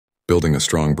building a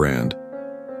strong brand,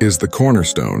 is the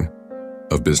cornerstone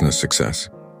of business success.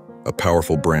 A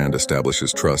powerful brand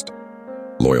establishes trust,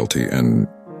 loyalty, and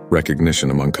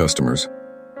recognition among customers.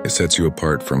 It sets you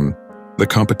apart from the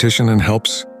competition and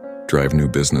helps drive new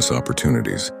business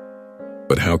opportunities.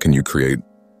 But how can you create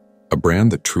a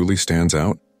brand that truly stands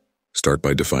out? Start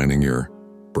by defining your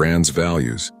brand's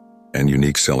values and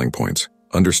unique selling points.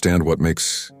 Understand what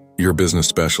makes your business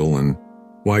special and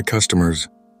why customers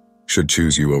should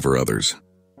choose you over others.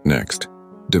 Next,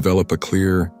 develop a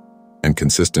clear and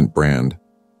consistent brand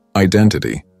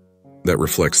identity that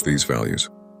reflects these values.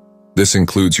 This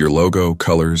includes your logo,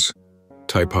 colors,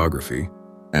 typography,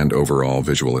 and overall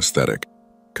visual aesthetic.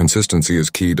 Consistency is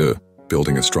key to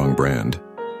building a strong brand.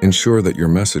 Ensure that your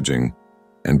messaging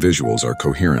and visuals are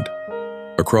coherent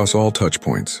across all touch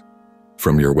points,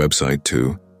 from your website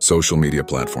to social media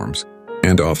platforms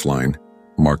and offline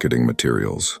marketing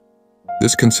materials.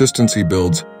 This consistency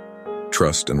builds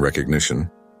trust and recognition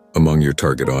among your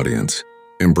target audience.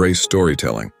 Embrace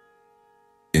storytelling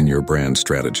in your brand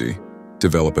strategy.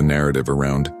 Develop a narrative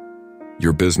around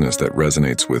your business that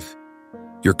resonates with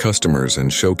your customers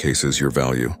and showcases your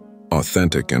value.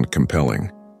 Authentic and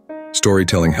compelling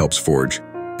storytelling helps forge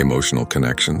emotional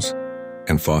connections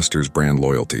and fosters brand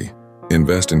loyalty.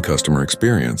 Invest in customer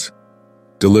experience.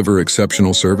 Deliver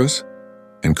exceptional service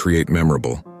and create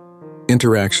memorable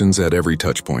interactions at every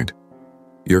touchpoint.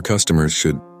 Your customers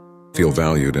should feel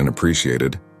valued and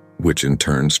appreciated, which in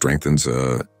turn strengthens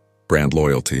brand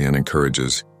loyalty and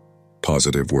encourages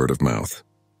positive word of mouth.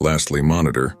 Lastly,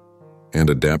 monitor and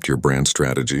adapt your brand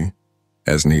strategy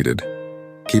as needed.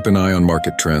 Keep an eye on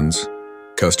market trends,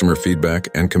 customer feedback,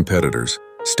 and competitors.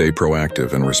 Stay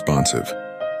proactive and responsive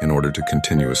in order to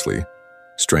continuously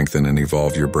strengthen and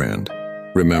evolve your brand.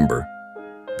 Remember,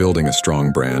 building a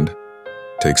strong brand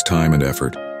takes time and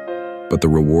effort, but the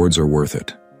rewards are worth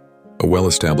it. A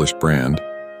well-established brand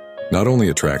not only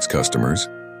attracts customers,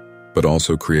 but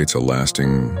also creates a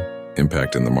lasting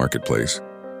impact in the marketplace.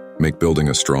 Make building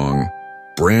a strong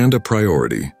brand a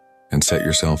priority and set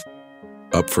yourself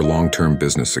up for long-term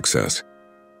business success.